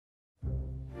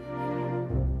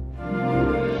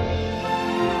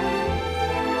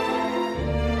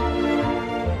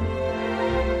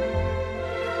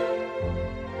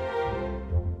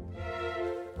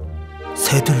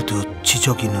해들듯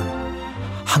지저귀는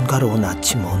한가로운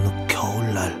아침 어느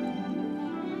겨울날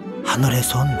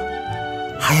하늘에선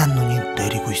하얀 눈이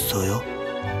내리고 있어요.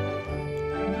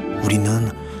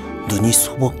 우리는 눈이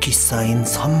소복히 쌓인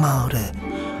섬마을에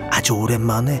아주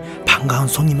오랜만에 반가운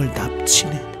손님을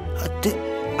납치네.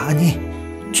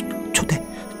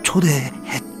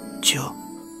 초대했죠.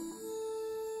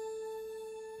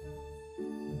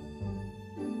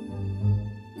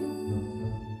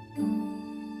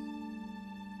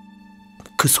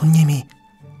 그 손님이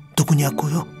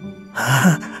누구냐고요?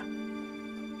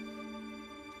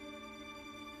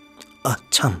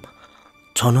 참,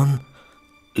 저는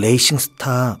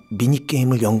레이싱스타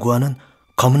미니게임을 연구하는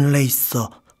검은레이서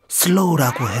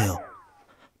슬로우라고 해요.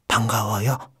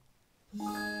 반가워요.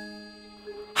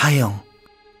 하영,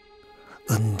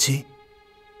 은지,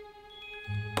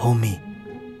 봄이,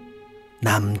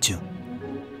 남주,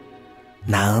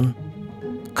 나은,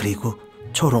 그리고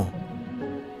초롱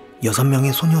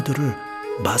 6명의 소녀들을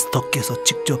마스터께서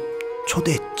직접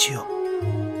초대했지요.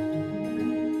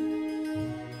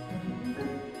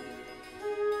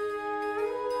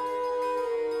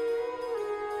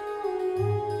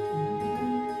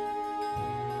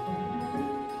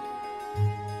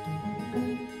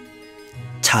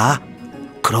 자,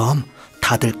 그럼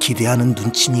다들 기대하는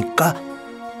눈치니까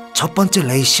첫 번째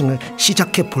레이싱을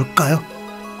시작해 볼까요?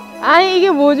 아니, 이게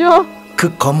뭐죠?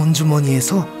 그 검은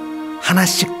주머니에서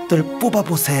하나씩들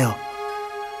뽑아보세요.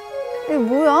 이게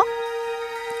뭐야?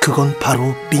 그건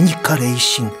바로 미니카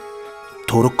레이싱.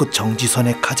 도로 끝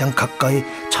정지선에 가장 가까이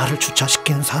차를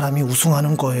주차시키는 사람이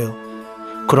우승하는 거예요.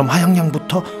 그럼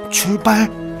하영양부터 출발!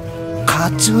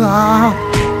 가즈아!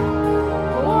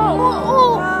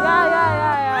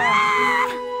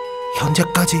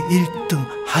 현재까지 1등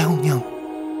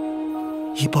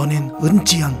하영양, 이번엔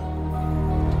은지양.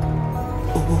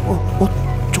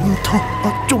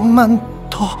 좀만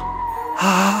더.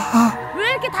 왜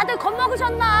이렇게 다들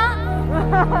겁먹으셨나?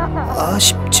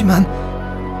 아쉽지만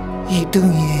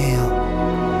 2등이에요.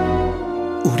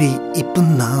 우리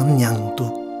이쁜 나은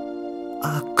양도.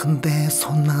 근데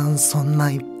손나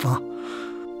이뻐.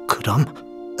 그럼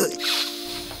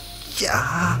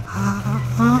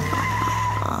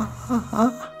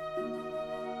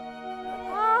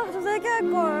좀 세게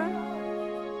할걸.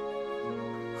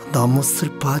 너무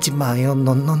슬퍼하지 마요.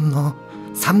 너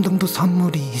 3등도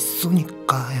선물이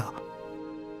있으니까요.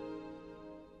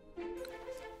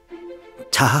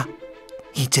 자,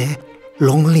 이제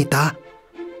롱리다.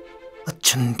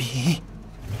 준비,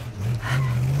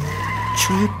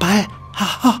 출발.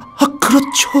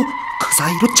 그렇죠. 그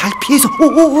사이로 잘 피해서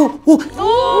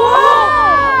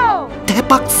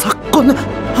대박 사건.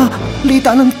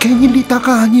 리다는 괜히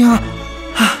리다가 아니야.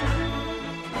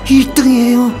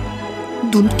 1등이에요.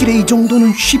 눈길에 이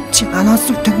정도는 쉽지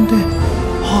않았을 텐데.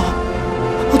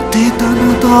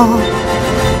 대단하다.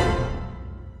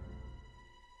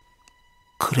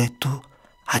 그래도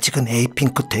아직은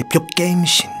에이핑크 대표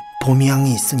게임신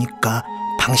봄이양이 있으니까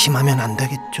방심하면 안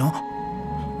되겠죠.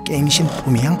 게임신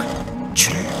봄이양,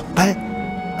 출발.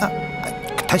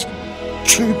 다시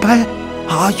출발.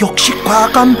 역시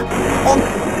과감.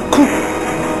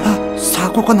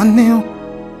 사고가 났네요.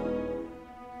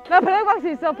 나 브레이크 할 수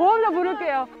있어. 보험료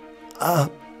부를게요.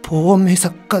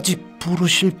 보험회사까지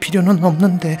부르실 필요는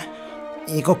없는데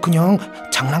이거 그냥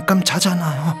장난감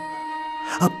차잖아요.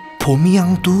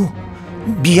 봄이양도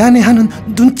미안해하는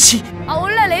눈치.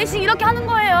 원래 레이싱 이렇게 하는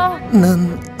거예요.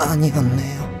 는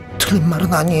아니었네요. 틀린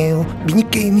말은 아니에요.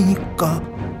 미니게임이니까.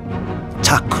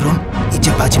 자, 그럼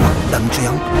이제 마지막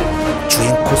남주양.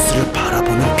 주행 코스를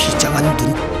바라보는 비장한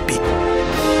눈빛.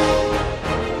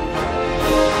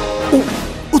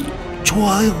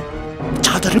 좋아요.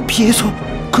 차들을 피해서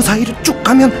그 사이를 쭉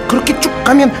가면, 그렇게 쭉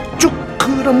가면,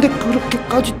 그런데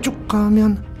그렇게까지 쭉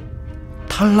가면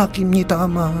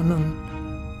탈락입니다마는.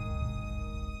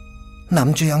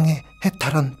 남주양의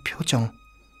해탈한 표정.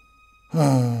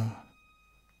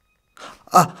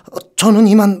 저는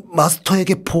이만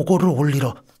마스터에게 보고를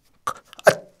올리러.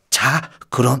 자,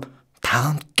 그럼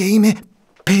다음 게임에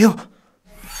봬요.